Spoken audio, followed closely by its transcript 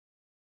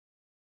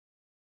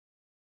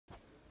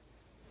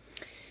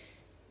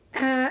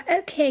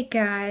Okay,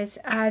 guys,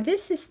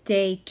 this is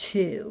day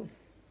 2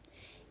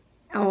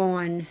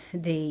 on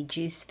the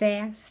juice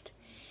fast,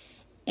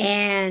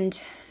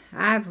 and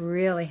I've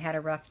really had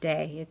a rough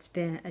day. It's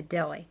been a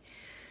dilly.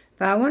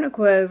 But I want to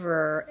go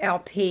over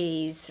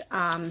LP's,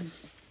 I want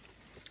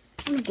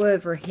to go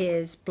over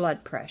his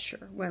blood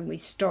pressure when we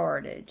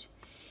started.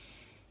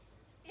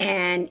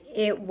 And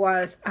it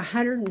was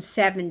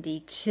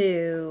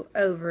 172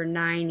 over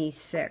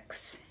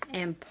 96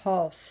 and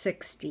pulse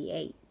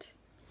 68.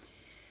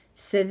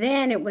 So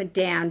then it went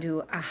down to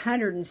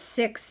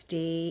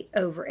 160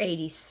 over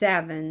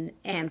 87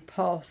 and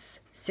pulse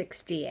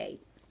 68.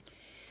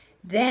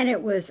 Then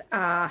it was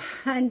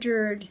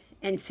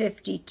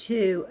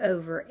 152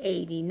 over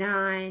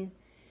 89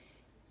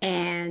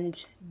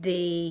 and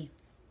the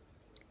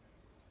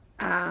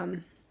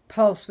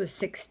pulse was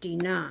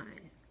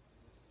 69.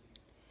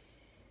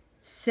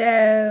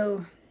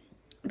 So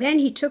then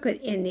he took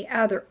it in the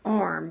other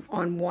arm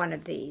on one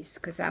of these,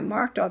 because I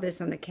marked all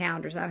this on the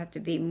calendars. I have to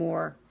be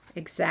more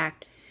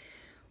exact.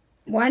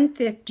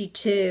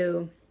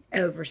 152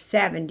 over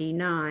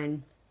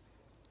 79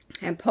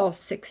 and pulse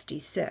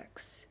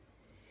 66.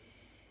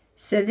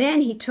 So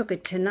then he took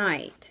it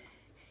tonight,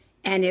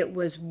 and it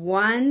was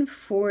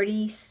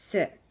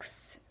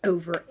 146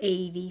 over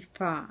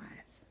 85.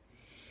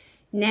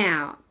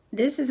 Now,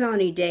 this is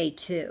only day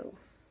 2.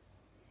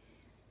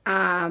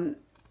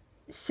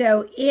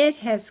 So it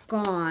has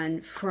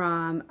gone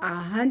from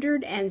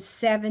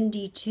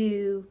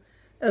 172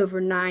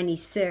 over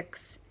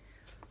 96,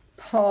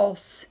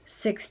 pulse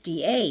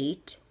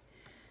 68,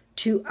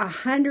 to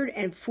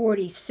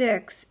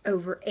 146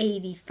 over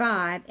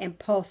 85 and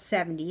pulse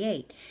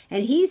 78.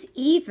 And he's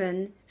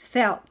even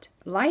felt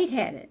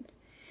lightheaded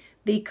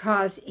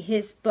because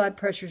his blood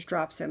pressure's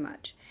dropped so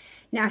much.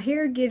 Now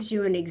here gives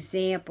you an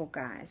example,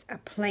 guys, a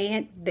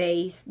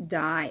plant-based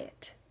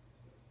diet,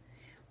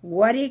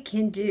 what it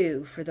can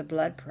do for the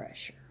blood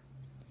pressure.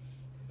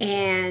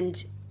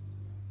 And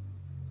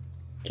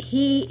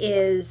he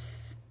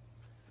is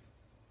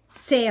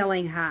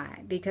sailing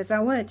high, because I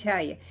want to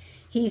tell you,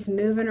 he's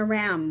moving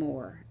around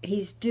more.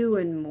 He's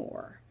doing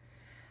more.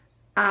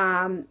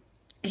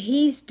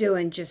 He's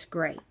doing just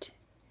great.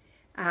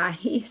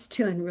 He's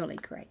doing really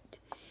great.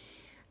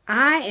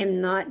 I am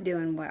not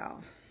doing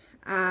well.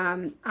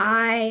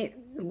 I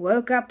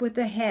woke up with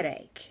a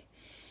headache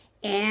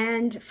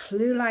and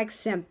flu-like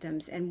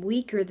symptoms and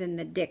weaker than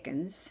the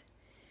dickens.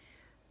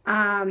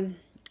 I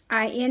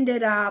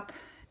ended up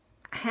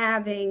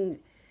having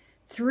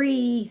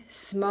 3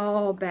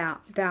 small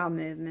bowel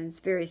movements,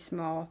 very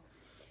small.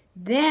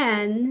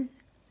 Then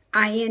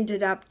I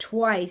ended up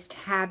twice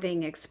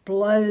having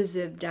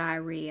explosive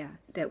diarrhea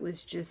that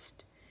was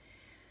just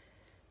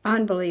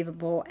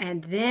unbelievable.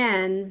 And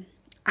then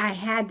I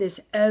had this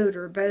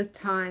odor both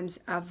times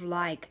of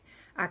like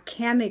a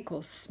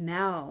chemical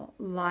smell,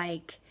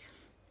 like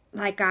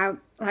I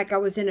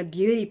was in a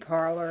beauty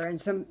parlor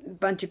and some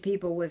bunch of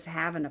people was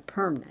having a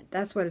permanent.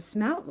 That's what it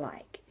smelled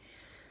like.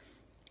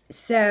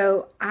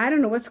 So I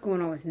don't know what's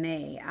going on with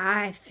me.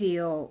 I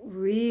feel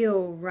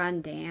real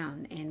run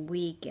down and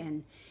weak,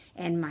 and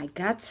my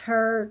guts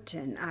hurt,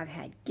 and I've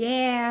had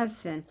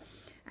gas, and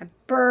I'm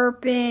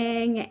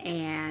burping,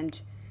 and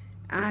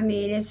I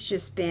mean, it's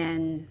just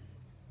been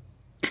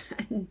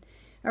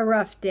a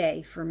rough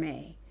day for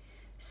me.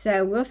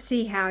 So we'll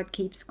see how it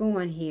keeps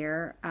going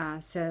here.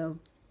 So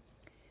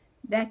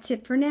that's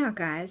it for now,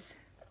 guys.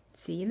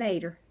 See you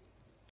later.